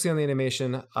are focusing on the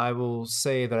animation, I will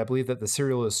say that I believe that the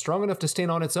serial is strong enough to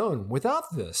stand on its own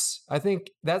without this. I think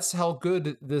that's how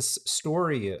good this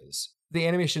story is. The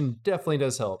animation definitely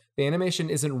does help. The animation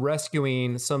isn't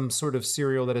rescuing some sort of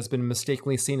serial that has been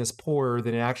mistakenly seen as poorer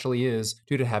than it actually is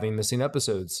due to having missing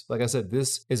episodes. Like I said,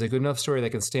 this is a good enough story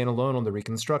that can stand alone on the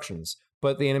reconstructions.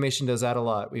 But the animation does add a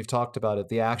lot. We've talked about it.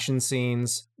 The action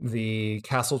scenes, the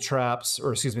castle traps,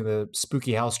 the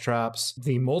spooky house traps,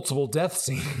 the multiple death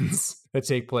scenes that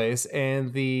take place,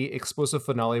 and the explosive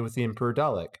finale with the Emperor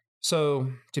Dalek. So,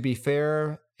 to be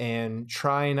fair and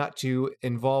try not to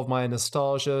involve my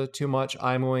nostalgia too much,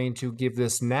 I'm going to give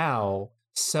this now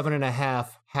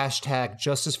 7.5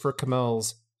 #Justice for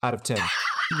Kamels out of 10.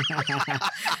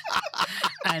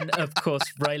 And of course,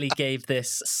 Riley gave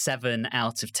this 7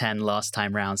 out of 10 last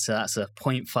time round, so that's a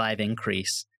 0.5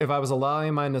 increase. If I was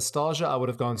allowing my nostalgia, I would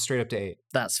have gone straight up to 8.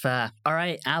 That's fair. All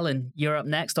right, Alan, you're up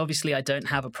next. Obviously, I don't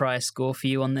have a prior score for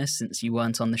you on this since you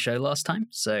weren't on the show last time,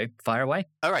 so fire away.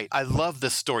 All right. I love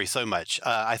this story so much.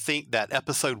 I think that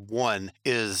episode 1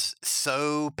 is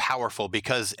so powerful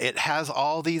because it has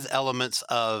all these elements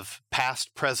of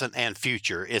past, present, and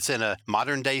future. It's in a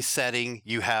modern day setting.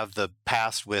 You have the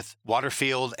past with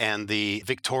Waterfield and the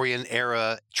Victorian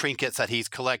era trinkets that he's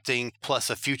collecting, plus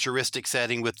a futuristic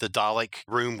setting with the Dalek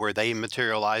room where they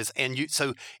materialize. And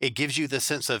so it gives you the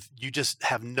sense of you just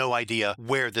have no idea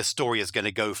where this story is going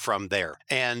to go from there.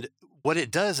 And what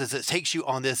it does is it takes you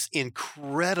on this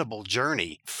incredible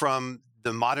journey from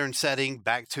the modern setting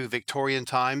back to Victorian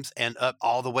times and up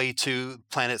all the way to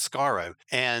Planet Skaro.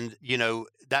 And,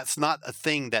 that's not a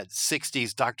thing that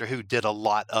 60s Doctor Who did a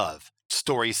lot of.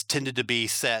 Stories tended to be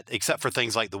set, except for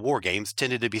things like the War Games,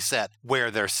 tended to be set where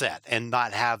they're set and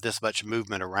not have this much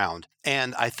movement around.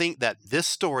 And I think that this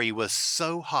story was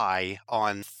so high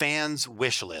on fans'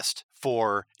 wish list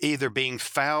for either being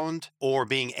found or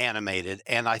being animated.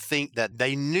 And I think that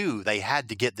they knew they had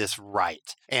to get this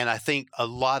right. And I think a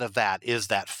lot of that is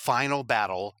that final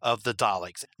battle of the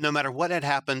Daleks. No matter what had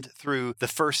happened through the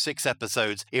first 6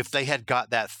 episodes, if they had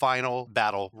got that final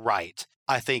battle right,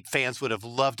 I think fans would have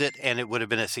loved it and it would have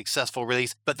been a successful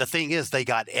release. But the thing is, they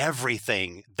got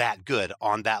everything that good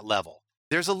on that level.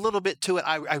 There's a little bit to it.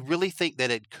 I really think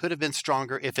that it could have been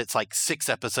stronger if it's like 6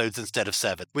 episodes instead of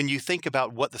 7. When you think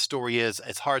about what the story is,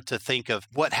 it's hard to think of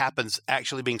what happens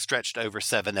actually being stretched over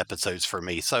 7 episodes for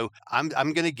me. So I'm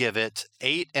going to give it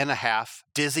 8.5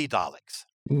 dizzy Daleks.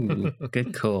 Ooh,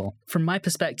 good call. From my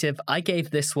perspective, I gave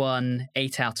this one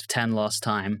 8 out of 10 last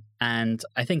time. And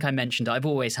I think I mentioned I've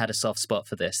always had a soft spot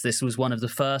for this. This was one of the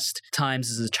first times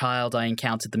as a child I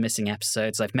encountered the missing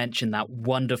episodes. I've mentioned that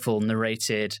wonderful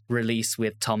narrated release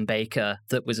with Tom Baker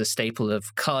that was a staple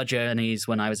of car journeys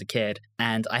when I was a kid.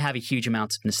 And I have a huge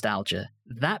amount of nostalgia.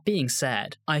 That being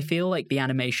said, I feel like the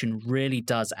animation really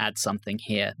does add something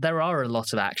here. There are a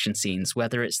lot of action scenes,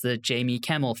 whether it's the Jamie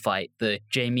Kemmel fight, the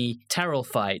Jamie Terrell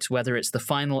fight, whether it's the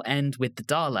final end with the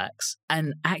Daleks,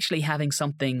 and actually having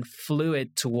something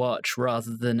fluid to watch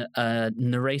rather than a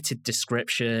narrated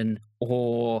description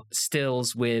or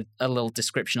stills with a little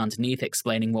description underneath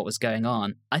explaining what was going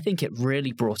on. I think it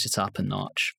really brought it up a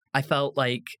notch. I felt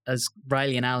like, as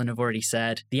Riley and Alan have already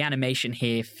said, the animation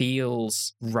here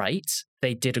feels right.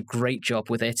 They did a great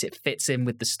job with it. It fits in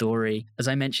with the story. As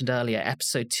I mentioned earlier,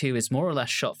 episode 2 is more or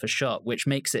less shot for shot, which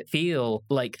makes it feel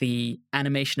like the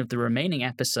animation of the remaining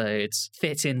episodes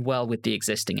fit in well with the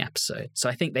existing episode. So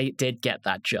I think they did get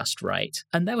that just right.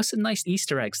 And there were some nice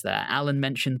Easter eggs there. Alan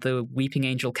mentioned the Weeping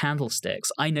Angel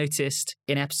candlesticks. I noticed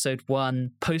in episode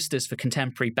 1 posters for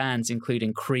contemporary bands,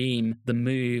 including Cream, The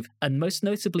Move, and most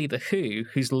notably The Who,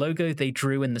 whose logo they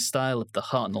drew in the style of the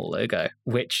Hartnell logo,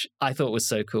 which I thought was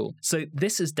so cool. So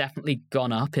this has definitely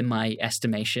gone up in my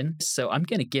estimation. So I'm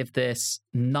going to give this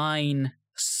 9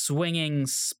 swinging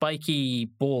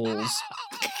spiky balls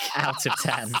out of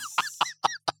 10.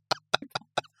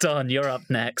 Don, you're up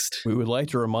next. We would like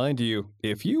to remind you,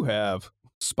 if you have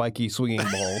spiky swinging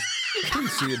balls,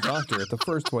 please see a doctor at the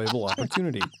first available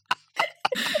opportunity.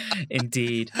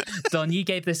 Indeed. Don, you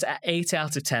gave this 8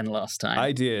 out of 10 last time.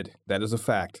 I did. That is a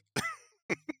fact.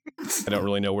 I don't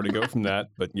really know where to go from that,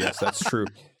 but yes, that's true.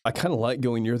 I kind of like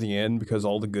going near the end because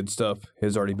all the good stuff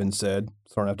has already been said,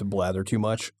 so I don't have to blather too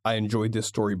much. I enjoyed this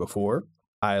story before.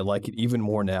 I like it even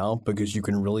more now because you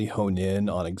can really hone in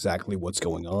on exactly what's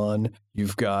going on.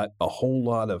 You've got a whole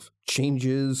lot of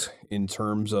changes in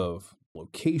terms of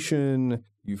location.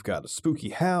 You've got a spooky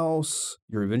house.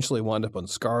 You're eventually wound up on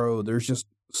Skaro. There's just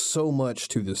so much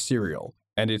to this serial,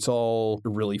 and it's all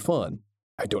really fun.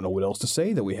 I don't know what else to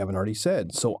say that we haven't already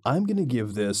said, so I'm going to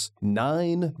give this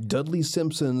 9 Dudley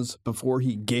Simpsons before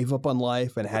he gave up on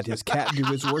life and had his cat do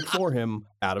his work for him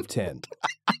out of 10.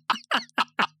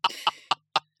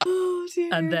 Oh, dear.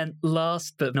 And then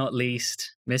last but not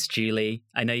least, Miss Julie,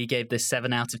 I know you gave this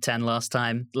 7 out of 10 last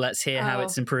time. Let's hear how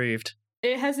it's improved.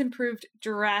 It has improved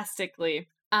drastically.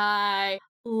 I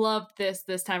loved this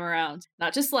time around.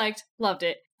 Not just liked, loved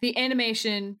it. The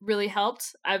animation really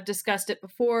helped. I've discussed it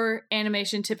before.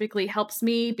 Animation typically helps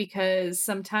me because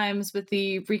sometimes with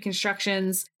the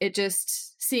reconstructions, it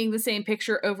just seeing the same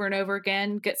picture over and over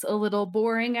again gets a little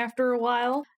boring after a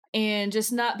while. And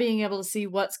just not being able to see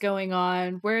what's going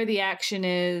on, where the action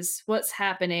is, what's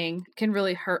happening can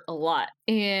really hurt a lot.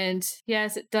 And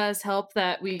yes, it does help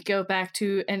that we go back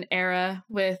to an era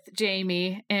with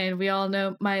Jamie, and we all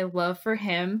know my love for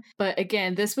him. But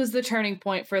again, this was the turning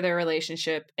point for their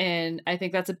relationship, and I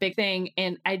think that's a big thing.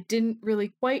 And I didn't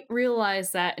really quite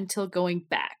realize that until going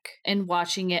back and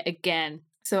watching it again.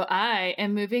 So I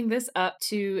am moving this up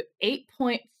to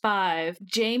 8.5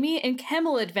 Jamie and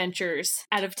Kemmel adventures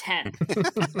out of 10.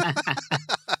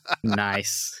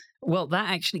 Nice. Well, that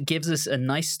actually gives us a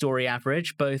nice story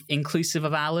average, both inclusive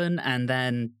of Alan and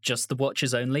then just the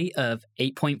watchers only, of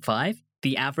 8.5.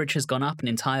 The average has gone up an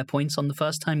entire point on the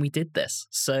first time we did this.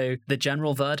 So the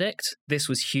general verdict, this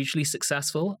was hugely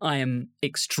successful. I am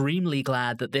extremely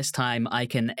glad that this time I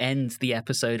can end the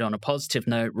episode on a positive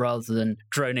note rather than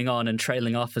droning on and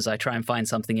trailing off as I try and find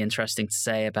something interesting to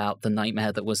say about the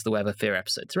nightmare that was the Web of Fear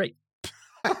episode 3.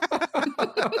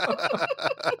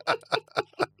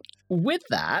 With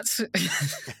that,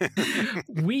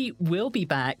 we will be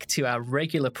back to our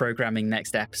regular programming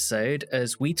next episode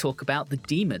as we talk about the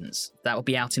demons. That will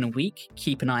be out in a week.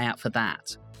 Keep an eye out for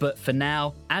that. But for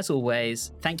now, as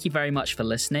always, thank you very much for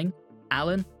listening.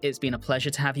 Alan, it's been a pleasure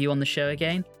to have you on the show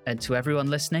again. And to everyone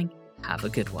listening, have a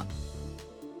good one.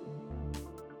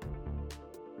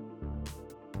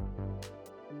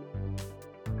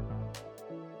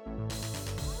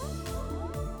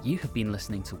 You have been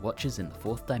listening to Watchers in the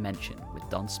Fourth Dimension with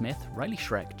Don Smith, Riley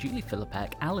Schreck, Julie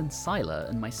Philippek, Alan Seiler,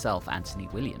 and myself, Anthony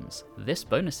Williams. This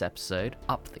bonus episode,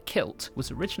 Up the Kilt, was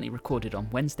originally recorded on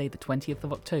Wednesday the 20th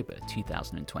of October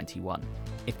 2021.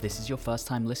 If this is your first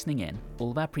time listening in, all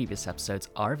of our previous episodes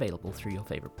are available through your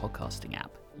favorite podcasting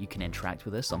app. You can interact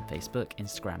with us on Facebook,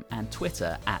 Instagram, and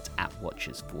Twitter at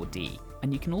 @Watchers4D.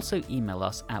 And you can also email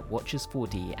us at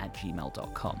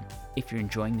watchers4d@gmail.com. If you're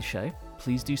enjoying the show,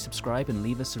 please do subscribe and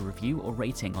leave us a review or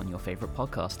rating on your favorite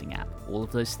podcasting app. All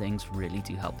of those things really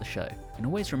do help the show. And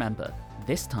always remember,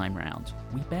 this time round,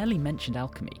 we barely mentioned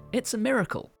alchemy. It's a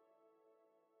miracle.